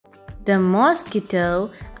The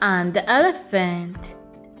Mosquito and the Elephant.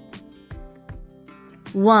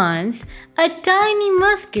 Once, a tiny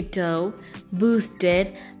mosquito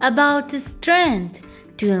boasted about its strength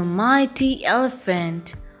to a mighty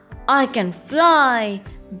elephant. "I can fly,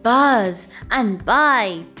 buzz, and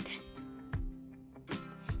bite."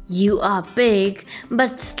 "You are big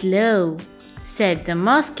but slow," said the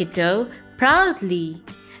mosquito proudly.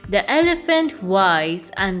 The elephant,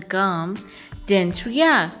 wise and calm, didn't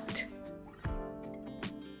react.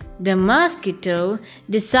 The mosquito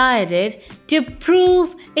decided to prove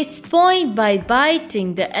its point by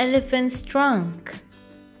biting the elephant's trunk.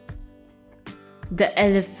 The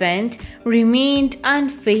elephant remained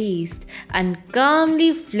unfazed and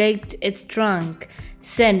calmly flicked its trunk,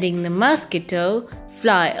 sending the mosquito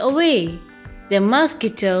fly away. The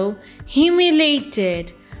mosquito,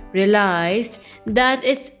 humiliated, realized that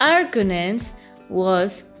its arguments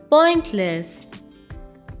was pointless.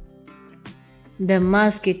 The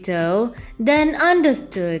mosquito then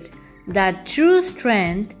understood that true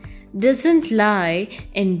strength doesn't lie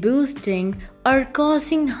in boasting or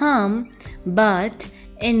causing harm, but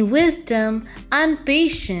in wisdom and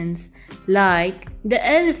patience, like the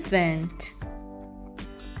elephant.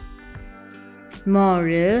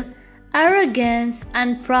 Moral: arrogance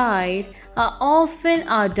and pride are often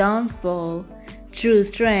our downfall. True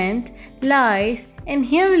strength lies in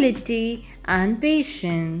humility and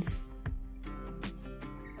patience.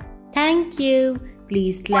 Thank you.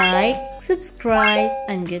 Please like, subscribe,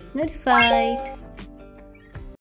 and get notified.